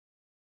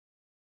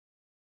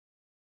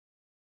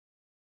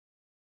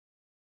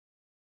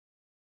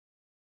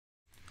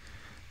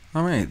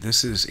Alright,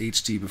 this is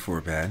HD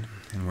Before Bed,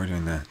 and we're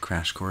doing the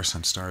Crash Course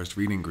on Stars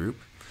reading group.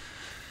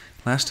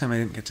 Last time I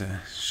didn't get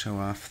to show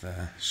off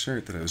the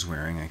shirt that I was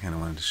wearing. I kind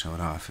of wanted to show it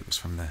off. It was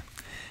from the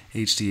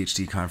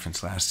HDHD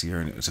conference last year,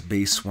 and it was a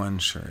Base 1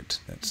 shirt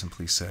that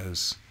simply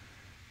says,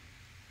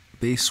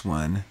 Base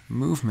 1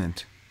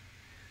 Movement.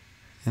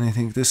 And I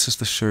think this is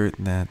the shirt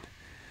that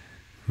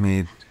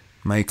made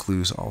Mike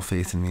lose all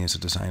faith in me as a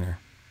designer.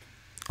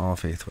 All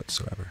faith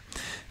whatsoever.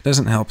 It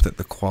doesn't help that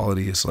the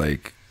quality is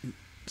like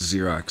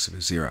Xerox of a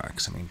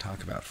Xerox. I mean,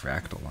 talk about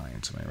fractal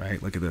lines, am I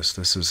right? Look at this.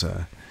 This is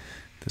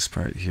this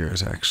part here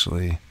is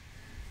actually,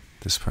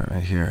 this part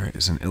right here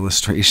is an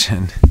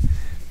illustration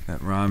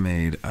that Ra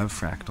made of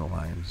fractal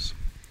lines.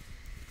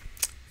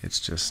 It's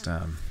just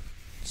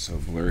so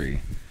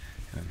blurry,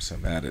 and I'm so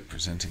bad at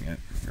presenting it.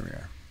 Here we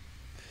are.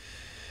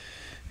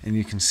 And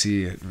you can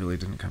see it really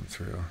didn't come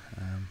through,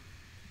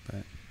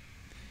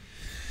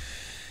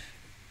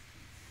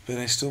 but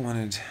I still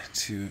wanted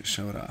to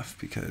show it off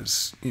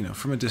because, you know,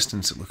 from a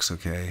distance it looks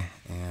okay,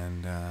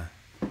 and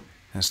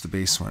that's the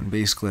Base 1.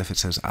 Base glyph, it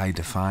says I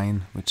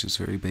define, which is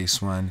very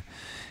Base 1.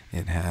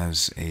 It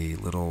has a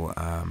little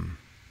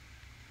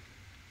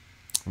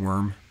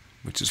worm,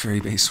 which is very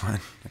Base 1,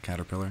 a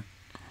caterpillar.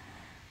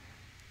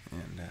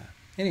 And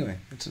anyway,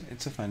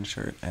 it's a fun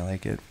shirt. I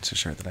like it. It's a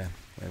shirt that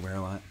I wear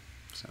a lot,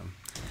 so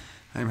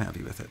I'm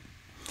happy with it.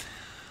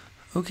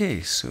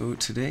 Okay, so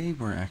today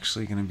we're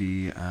actually going to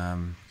be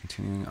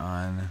continuing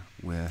on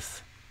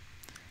with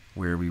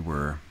where we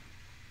were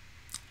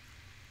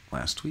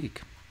last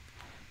week,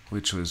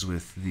 which was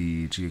with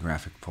the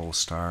geographic pole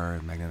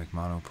star, magnetic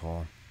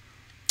monopole,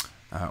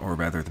 or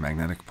rather the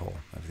magnetic pole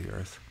of the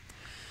Earth.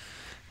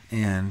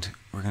 And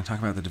we're going to talk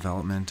about the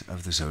development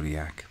of the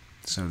zodiac.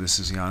 So this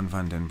is Jan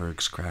van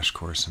Denburg's Crash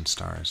Course in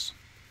Stars.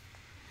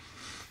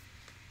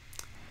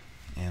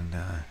 And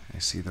I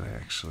see that I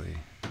actually...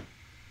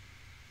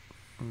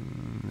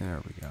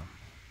 there we go.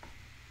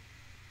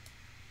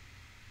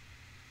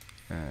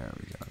 There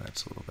we go.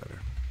 That's a little better.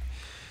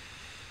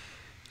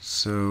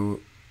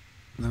 So,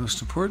 the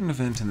most important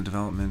event in the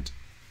development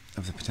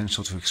of the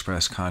potential to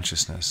express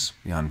consciousness,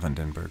 Jan van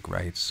Denburg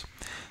writes,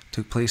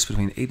 took place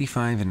between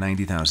 85 and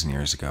 90,000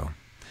 years ago.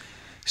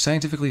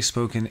 Scientifically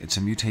spoken, it's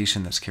a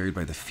mutation that's carried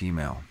by the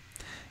female,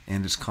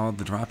 and it's called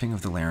the dropping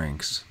of the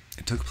larynx.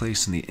 It took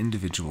place in the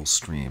individual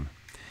stream,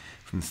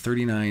 from the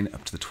 39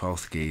 up to the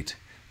 12th gate,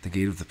 the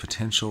gate of the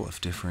potential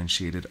of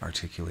differentiated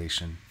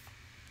articulation.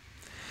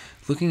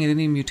 Looking at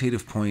any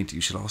mutative point,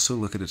 you should also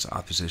look at its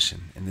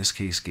opposition, in this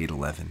case gate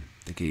 11,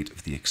 the gate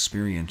of the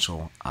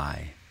experiential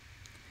I.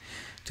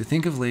 To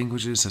think of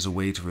languages as a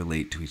way to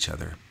relate to each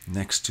other,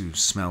 next to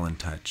smell and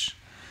touch,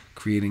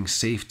 creating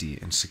safety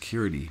and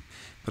security,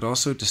 but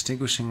also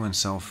distinguishing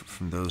oneself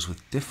from those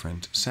with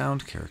different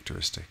sound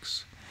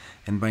characteristics,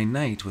 and by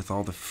night with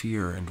all the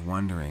fear and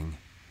wondering.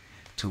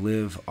 To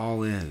live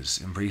all is,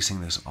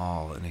 embracing this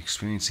all and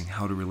experiencing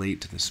how to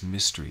relate to this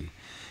mystery.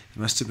 It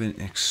must have been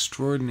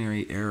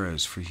extraordinary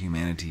eras for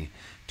humanity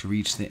to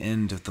reach the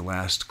end of the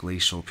last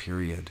glacial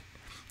period,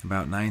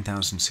 about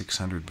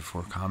 9,600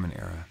 before Common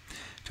Era,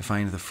 to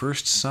find the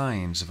first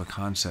signs of a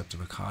concept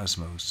of a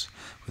cosmos,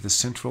 with a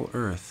central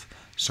Earth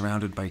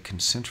surrounded by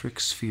concentric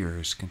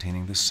spheres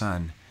containing the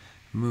sun,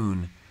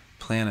 moon,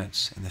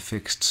 planets, and the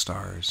fixed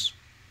stars.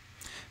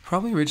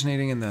 Probably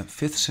originating in the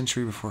 5th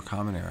century before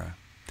Common Era.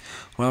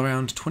 While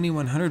around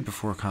 2100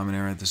 before Common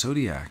Era, the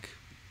zodiac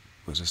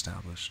was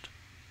established.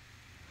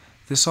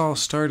 This all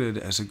started,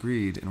 as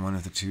agreed, in one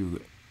of the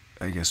two,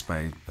 I guess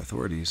by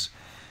authorities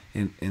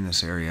in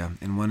this area,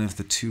 in one of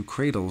the two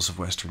cradles of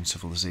Western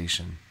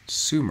civilization,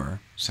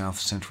 Sumer,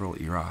 south-central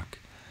Iraq,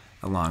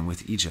 along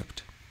with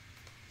Egypt.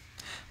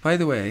 By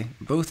the way,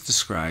 both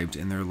described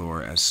in their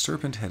lore as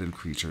serpent-headed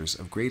creatures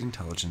of great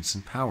intelligence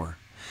and power.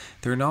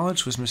 Their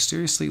knowledge was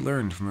mysteriously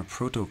learned from a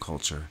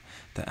proto-culture,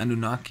 the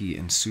Anunnaki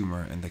in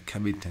Sumer and the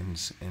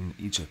Kabitans in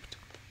Egypt.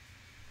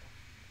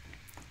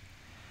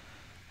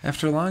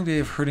 After a long day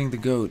of herding the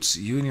goats,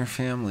 you and your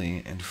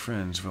family and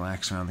friends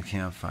relax around the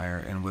campfire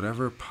and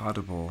whatever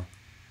potable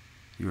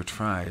your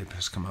tribe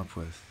has come up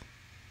with.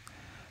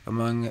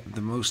 Among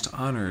the most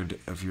honored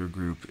of your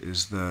group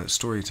is the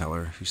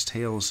storyteller, whose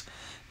tales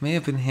may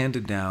have been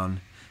handed down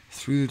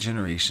through the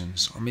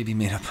generations or maybe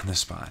made up on the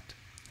spot.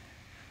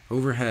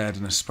 Overhead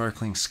in a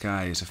sparkling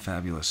sky is a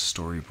fabulous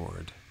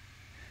storyboard.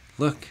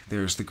 Look,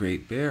 there's the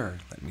Great Bear.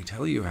 Let me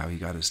tell you how he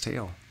got his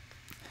tail.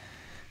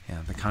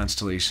 Yeah, the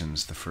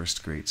constellations, the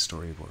first great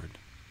storyboard.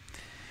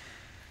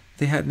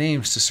 They had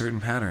names to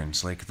certain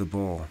patterns, like the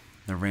bull,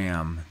 the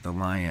ram, the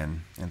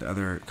lion, and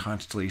other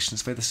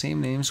constellations by the same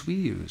names we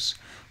use,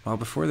 while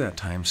before that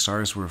time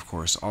stars were, of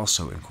course,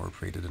 also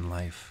incorporated in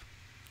life.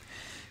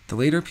 The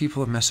later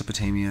people of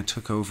Mesopotamia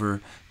took over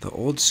the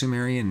old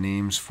Sumerian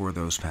names for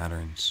those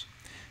patterns.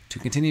 To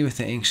continue with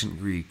the ancient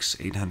Greeks,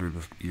 800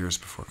 years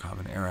before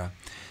Common Era,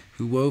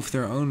 who wove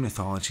their own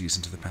mythologies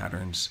into the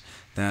patterns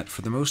that,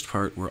 for the most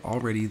part, were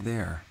already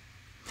there.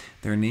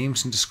 Their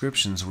names and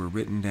descriptions were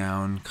written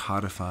down,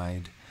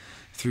 codified,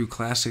 through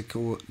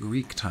classical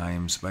Greek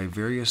times by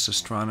various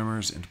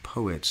astronomers and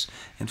poets,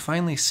 and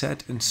finally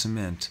set in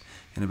cement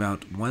in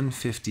about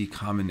 150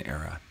 Common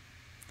Era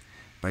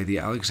by the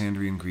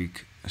Alexandrian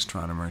Greek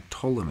astronomer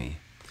Ptolemy,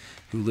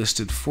 who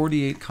listed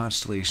 48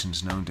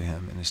 constellations known to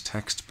him in his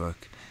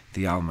textbook,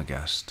 the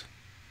Almagest.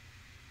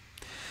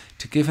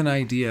 To give an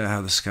idea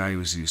how the sky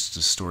was used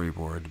as a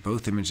storyboard,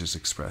 both images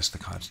express the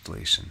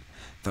constellation,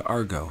 the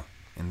Argo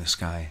in the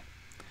sky.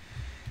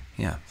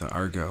 Yeah, the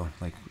Argo,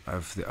 like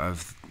of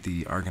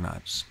the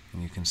Argonauts,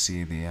 and you can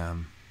see the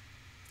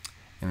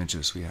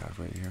images we have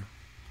right here.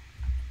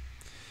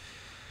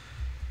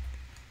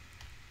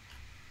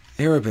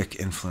 Arabic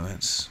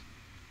influence.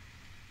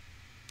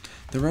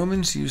 The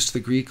Romans used the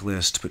Greek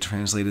list but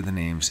translated the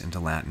names into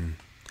Latin.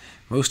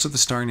 Most of the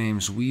star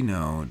names we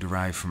know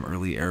derive from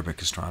early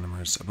Arabic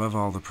astronomers, above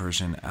all the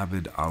Persian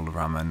Abd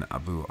al-Rahman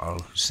Abu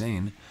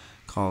al-Hussein,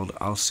 called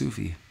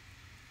al-Sufi.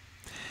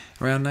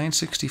 Around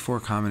 964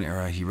 Common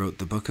Era, he wrote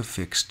the Book of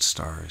Fixed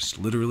Stars,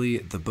 literally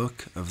the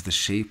Book of the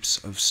Shapes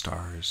of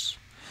Stars.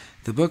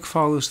 The book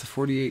follows the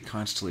 48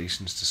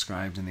 constellations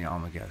described in the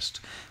Almagest,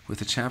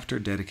 with a chapter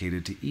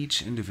dedicated to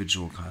each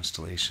individual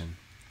constellation.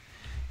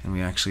 And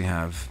we actually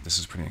have, this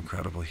is pretty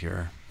incredible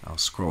here, I'll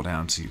scroll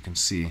down so you can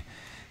see.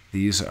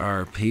 These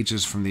are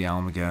pages from the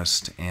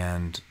Almagest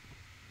and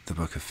the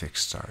Book of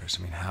Fixed Stars.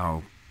 I mean,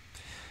 how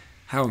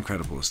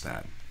incredible is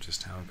that?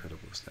 Just how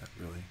incredible is that,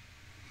 really?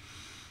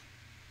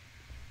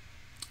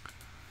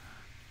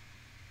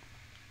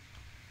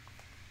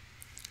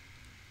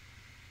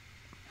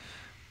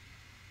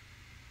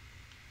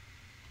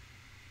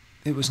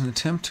 It was an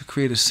attempt to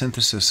create a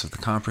synthesis of the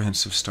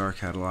comprehensive star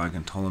catalog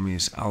in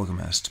Ptolemy's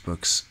Almagest,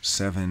 books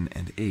 7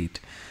 and 8,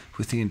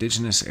 with the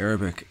indigenous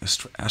Arabic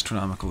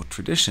astronomical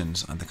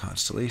traditions on the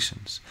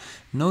constellations,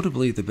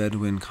 notably the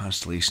Bedouin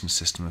constellation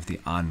system of the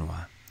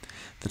Anwa.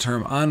 The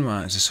term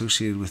Anwa is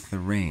associated with the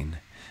rain,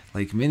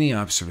 like many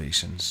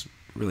observations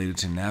related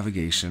to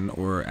navigation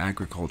or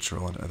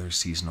agricultural and other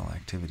seasonal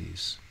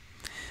activities.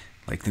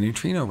 Like the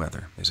neutrino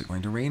weather, is it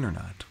going to rain or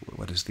not?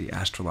 What is the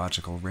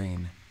astrological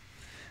rain?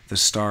 The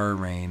star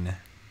rain,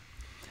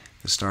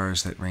 the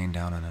stars that rain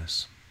down on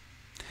us.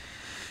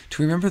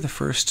 To remember, the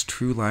first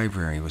true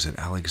library was at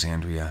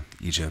Alexandria,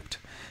 Egypt,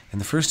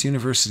 and the first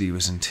university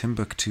was in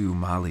Timbuktu,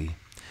 Mali,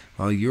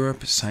 while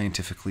Europe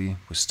scientifically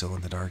was still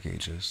in the Dark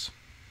Ages.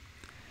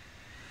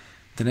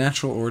 The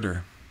natural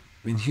order.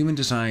 In human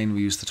design,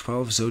 we use the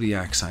 12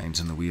 zodiac signs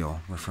in the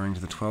wheel, referring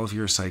to the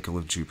 12-year cycle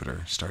of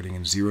Jupiter, starting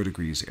in 0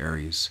 degrees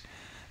Aries,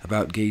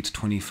 about gate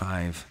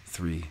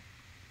 25-3.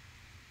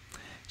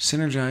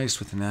 Synergized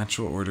with the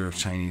natural order of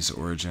Chinese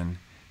origin,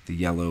 the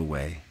Yellow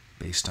Way,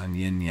 based on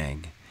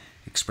yin-yang,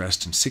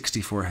 expressed in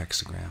 64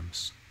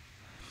 hexagrams.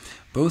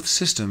 Both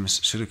systems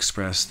should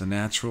express the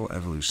natural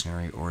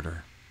evolutionary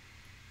order.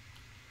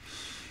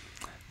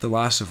 The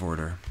loss of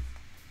order.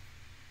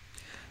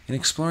 In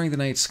exploring the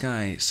night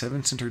sky,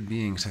 seven-centered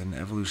beings had an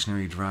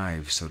evolutionary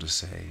drive, so to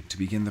say, to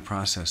begin the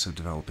process of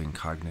developing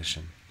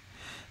cognition.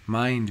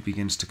 Mind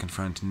begins to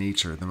confront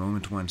nature the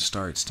moment one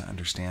starts to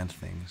understand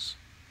things.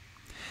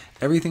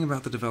 Everything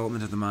about the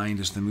development of the mind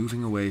is the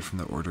moving away from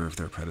the order of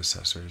their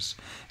predecessors,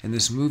 and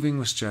this moving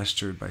was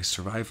gestured by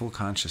survival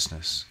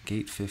consciousness,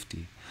 Gate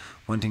 50,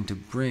 wanting to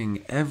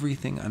bring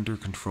everything under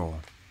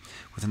control,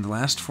 within the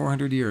last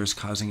 400 years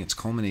causing its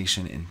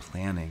culmination in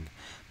planning,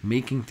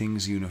 making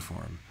things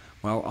uniform,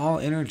 while all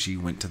energy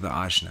went to the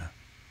Ajna.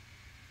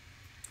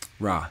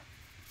 Ra.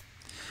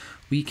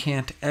 We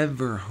can't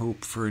ever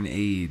hope for an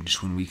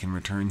age when we can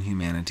return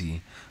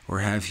humanity or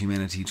have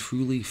humanity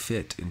truly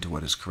fit into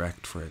what is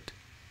correct for it.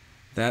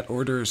 That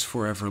order is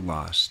forever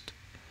lost,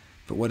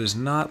 but what is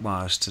not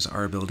lost is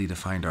our ability to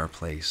find our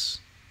place.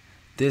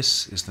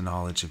 This is the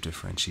knowledge of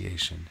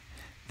differentiation.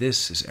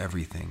 This is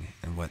everything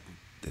and what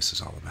this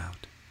is all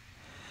about.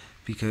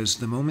 Because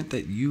the moment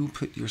that you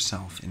put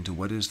yourself into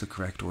what is the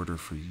correct order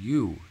for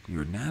you,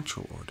 your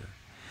natural order,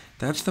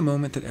 that's the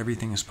moment that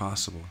everything is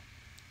possible.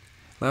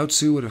 Lao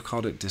Tzu would have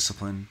called it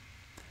discipline.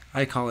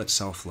 I call it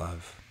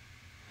self-love.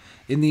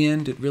 In the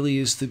end, it really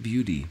is the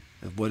beauty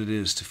of what it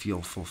is to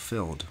feel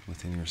fulfilled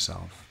within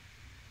yourself.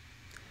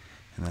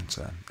 And that's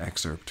an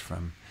excerpt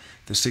from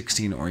the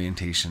 16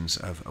 Orientations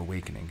of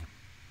Awakening.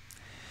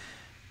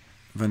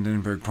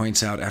 Vandenberg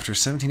points out, after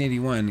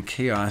 1781,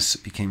 chaos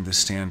became the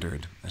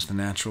standard as the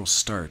natural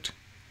start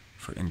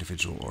for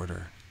individual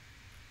order.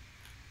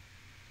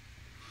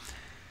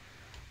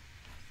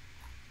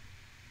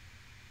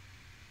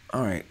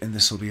 All right, and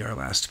this will be our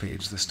last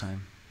page this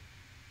time.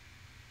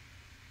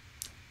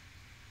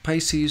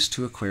 Pisces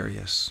to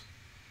Aquarius.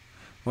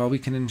 While we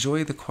can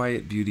enjoy the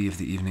quiet beauty of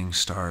the evening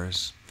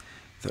stars,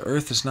 the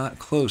Earth is not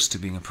close to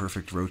being a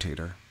perfect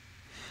rotator.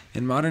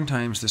 In modern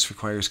times, this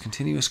requires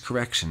continuous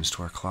corrections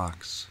to our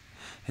clocks.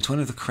 It's one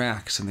of the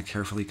cracks in the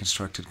carefully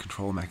constructed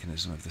control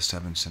mechanism of the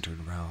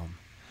seven-centered realm.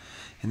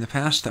 In the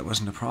past, that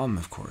wasn't a problem,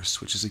 of course,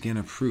 which is again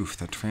a proof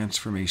that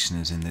transformation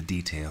is in the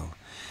detail,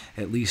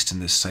 at least in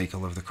this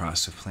cycle of the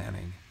cross of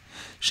planning,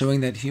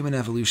 showing that human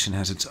evolution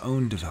has its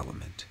own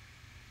development.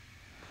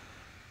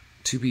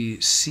 to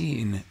be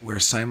seen where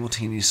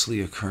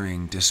simultaneously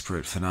occurring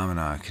disparate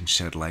phenomena can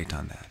shed light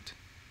on that.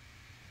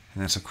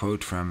 And that's a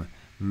quote from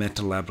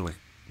Metabletica,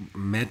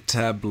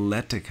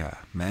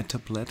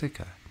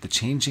 The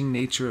Changing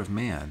Nature of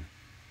Man,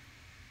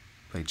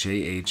 by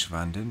J.H.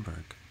 van den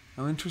Berg.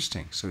 Oh,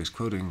 interesting. So he's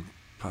quoting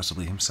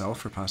possibly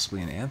himself or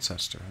possibly an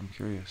ancestor. I'm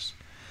curious.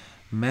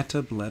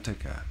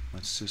 Metabletica.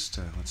 Let's just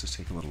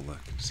take a little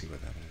look and see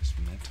what that is.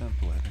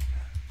 Metabletica.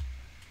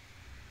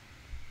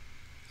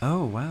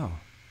 Oh, wow.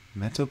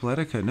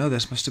 Metabletica. No,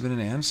 this must have been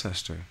an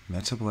ancestor.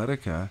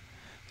 Metabletica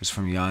is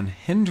from Jan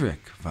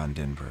Hendrik van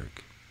den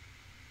Berg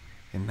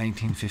in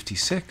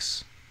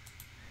 1956.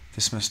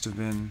 This must have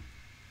been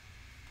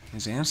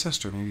his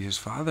ancestor, maybe his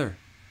father.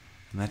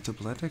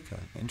 Metabletica.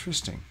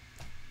 Interesting.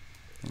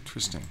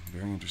 Interesting.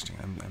 Very interesting.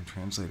 I'm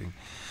translating.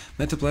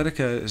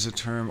 Metabletica is a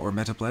term, or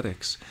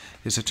metabletics,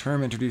 is a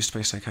term introduced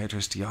by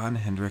psychiatrist Jan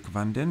Hendrik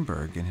van den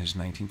Berg in his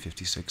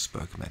 1956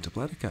 book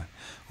Metabletica,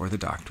 or The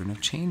Doctrine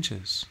of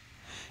Changes.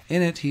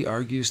 In it, he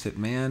argues that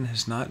man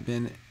has not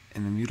been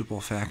an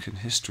immutable fact in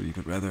history,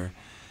 but rather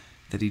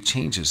that he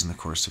changes in the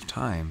course of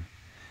time.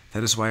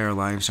 That is why our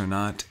lives are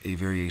not a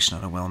variation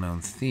on a well-known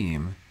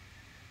theme,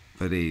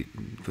 but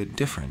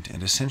different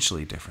and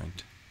essentially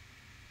different.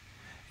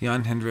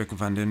 Jan Hendrik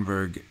van den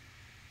Berg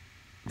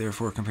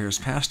therefore compares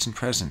past and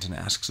present and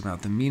asks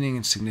about the meaning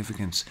and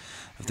significance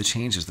of the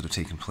changes that have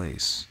taken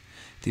place.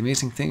 The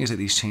amazing thing is that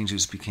these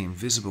changes became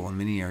visible in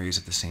many areas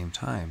at the same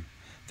time: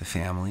 the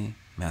family,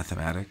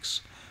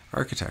 mathematics,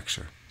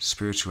 architecture,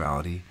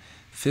 spirituality,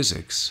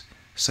 physics,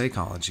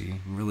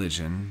 psychology,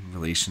 religion,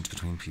 relations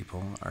between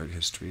people, art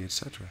history,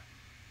 etc.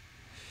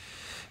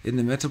 In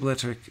the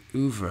metabletic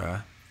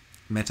oeuvre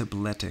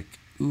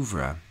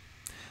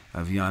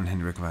of Jan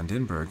Hendrik van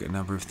den Berg, a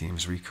number of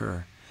themes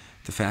recur.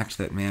 The fact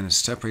that man is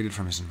separated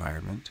from his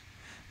environment,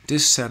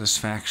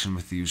 dissatisfaction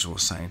with the usual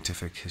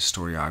scientific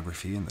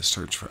historiography and the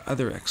search for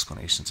other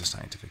explanations of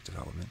scientific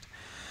development.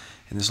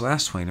 And this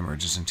last point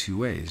emerges in two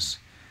ways.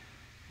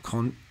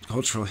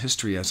 Cultural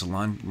history as a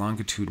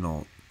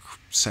longitudinal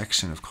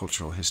section of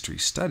cultural history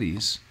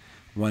studies,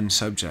 one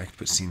subject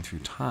but seen through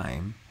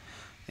time,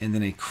 and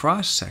then a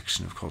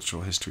cross-section of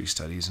cultural history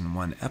studies in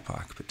one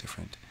epoch but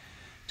different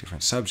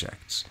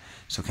subjects.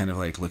 So kind of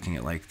like looking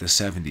at like the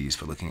 70s,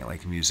 but looking at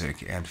like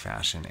music and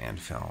fashion and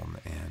film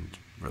and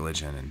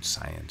religion and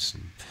science,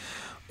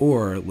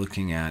 or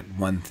looking at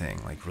one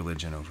thing like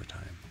religion over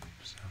time.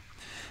 So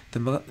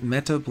the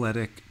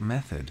metabletic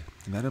method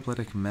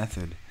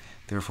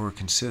therefore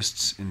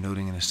consists in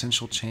noting an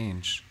essential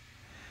change,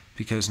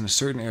 because in a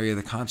certain area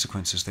the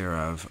consequences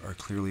thereof are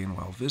clearly and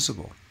well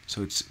visible.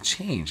 So it's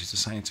change, it's a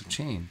science of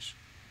change.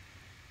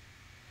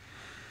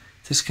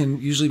 This can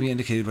usually be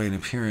indicated by an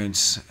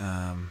appearance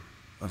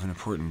of an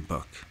important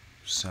book.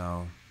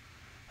 So,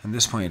 at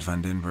this point,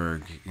 van den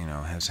Berg,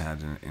 has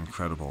had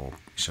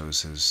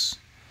shows his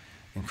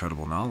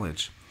incredible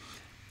knowledge.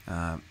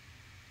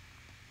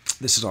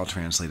 This is all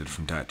translated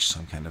from Dutch,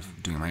 so I'm kind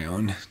of doing my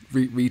own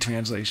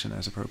retranslation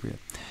as appropriate.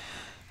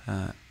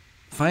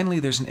 Finally,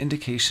 there's an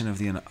indication of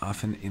the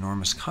often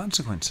enormous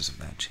consequences of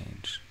that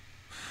change.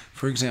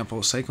 For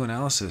example,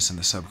 psychoanalysis and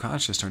the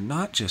subconscious are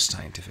not just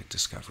scientific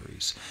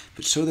discoveries,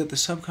 but show that the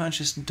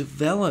subconscious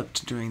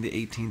developed during the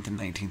 18th and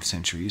 19th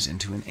centuries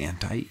into an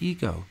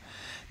anti-ego.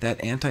 That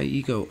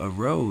anti-ego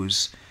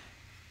arose,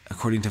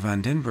 according to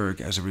van den Berg,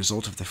 as a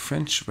result of the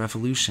French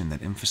Revolution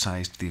that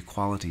emphasized the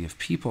equality of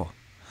people.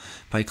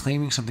 By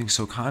claiming something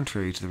so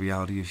contrary to the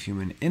reality of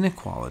human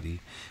inequality,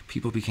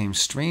 people became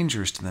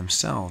strangers to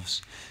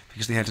themselves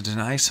because they had to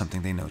deny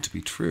something they know to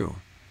be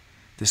true.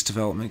 This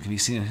development can be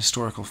seen in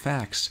historical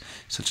facts,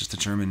 such as the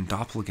German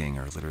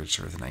doppelganger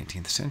literature of the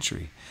 19th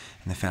century,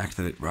 and the fact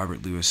that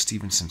Robert Louis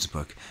Stevenson's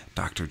book,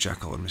 Dr.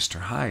 Jekyll and Mr.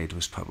 Hyde,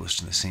 was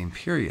published in the same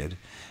period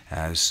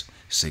as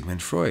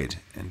Sigmund Freud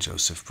and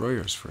Joseph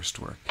Breuer's first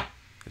work,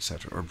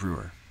 etc., or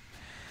Breuer.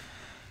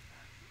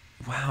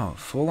 Wow,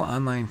 full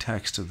online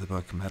text of the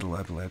book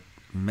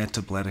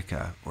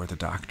Metabletica, or The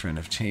Doctrine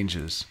of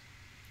Changes.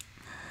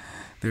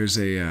 There's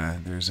a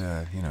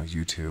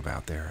YouTube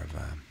out there of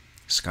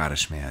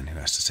Scottish man who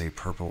has to say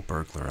purple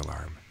burglar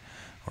alarm,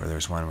 or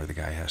there's one where the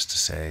guy has to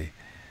say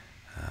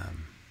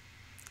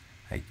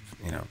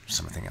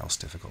something else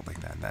difficult like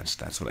that.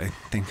 That's what I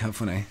think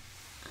of when I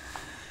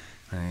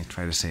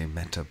try to say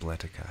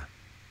metabletica.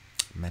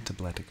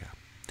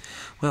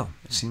 Well,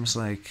 it seems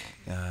like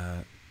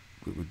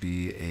it would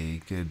be a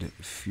good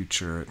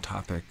future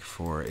topic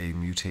for a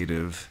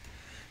mutative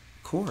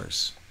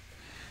course.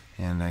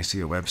 And I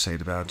see a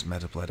website about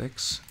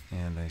metabletics,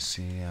 and I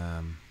see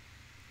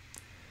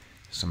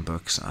some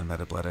books on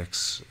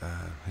metabletics,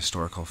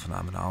 historical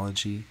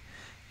phenomenology,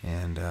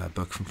 and a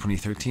book from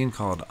 2013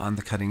 called On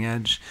the Cutting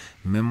Edge,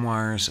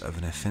 Memoirs of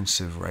an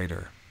Offensive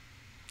Writer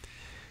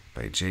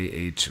by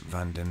J.H.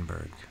 van den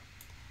Berg.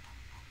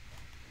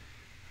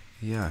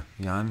 Yeah,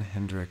 Jan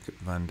Hendrik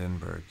van den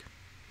Berg.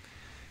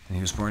 And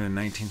he was born in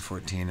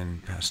 1914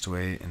 and passed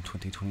away in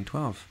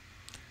 2012,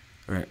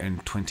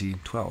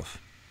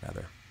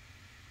 rather.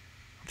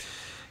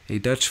 a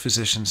Dutch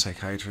physician,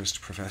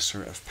 psychiatrist,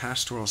 professor of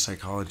pastoral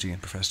psychology,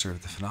 and professor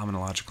of the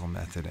phenomenological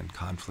method and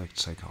conflict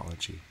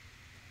psychology.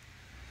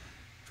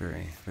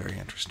 Very, very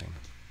interesting.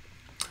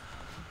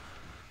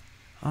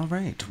 All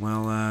right.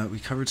 Well, we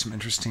covered some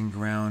interesting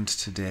ground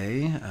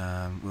today.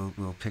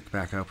 We'll pick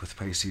back up with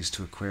Pisces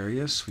to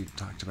Aquarius. We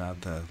talked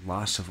about the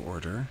loss of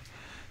order,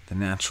 the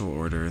natural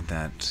order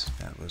that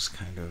was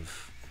kind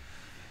of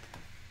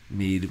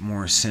made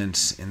more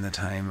sense in the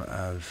time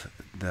of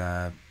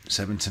the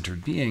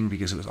seven-centered being,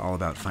 because it was all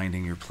about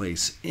finding your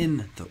place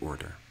in the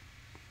order.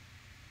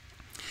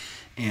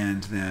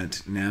 And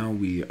that now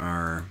we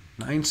are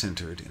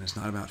nine-centered, and it's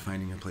not about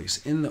finding your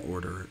place in the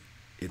order,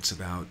 it's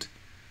about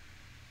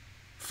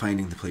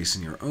finding the place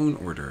in your own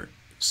order,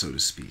 so to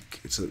speak.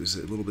 There's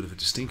a little bit of a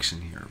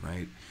distinction here,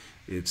 right?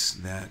 It's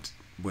that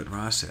what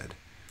Ra said,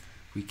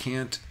 we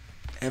can't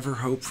ever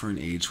hope for an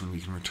age when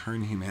we can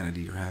return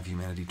humanity or have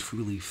humanity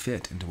truly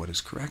fit into what is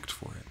correct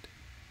for it.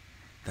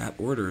 That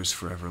order is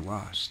forever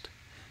lost.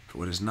 But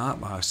what is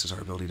not lost is our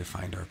ability to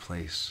find our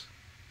place.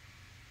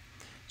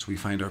 So we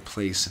find our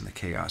place in the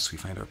chaos. We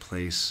find our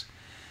place,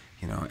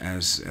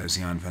 as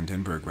Jan van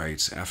den Berg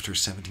writes, after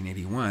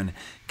 1781,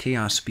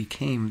 chaos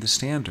became the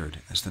standard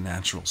as the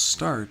natural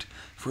start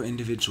for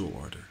individual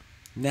order.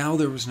 Now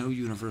there was no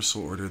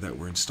universal order that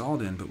we're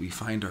installed in, but we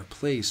find our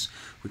place,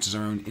 which is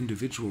our own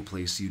individual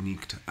place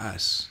unique to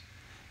us,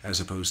 as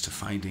opposed to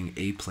finding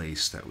a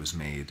place that was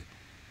made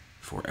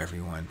for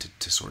everyone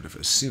to sort of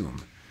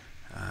assume.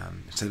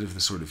 Instead of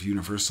the sort of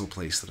universal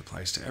place that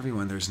applies to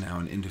everyone, there's now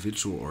an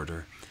individual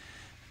order.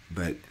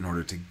 But in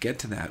order to get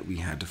to that, we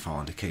had to fall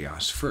into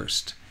chaos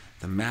first.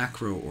 The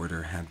macro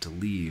order had to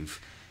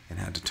leave and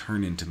had to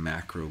turn into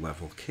macro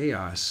level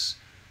chaos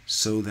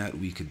so that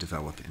we could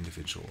develop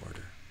individual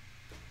order.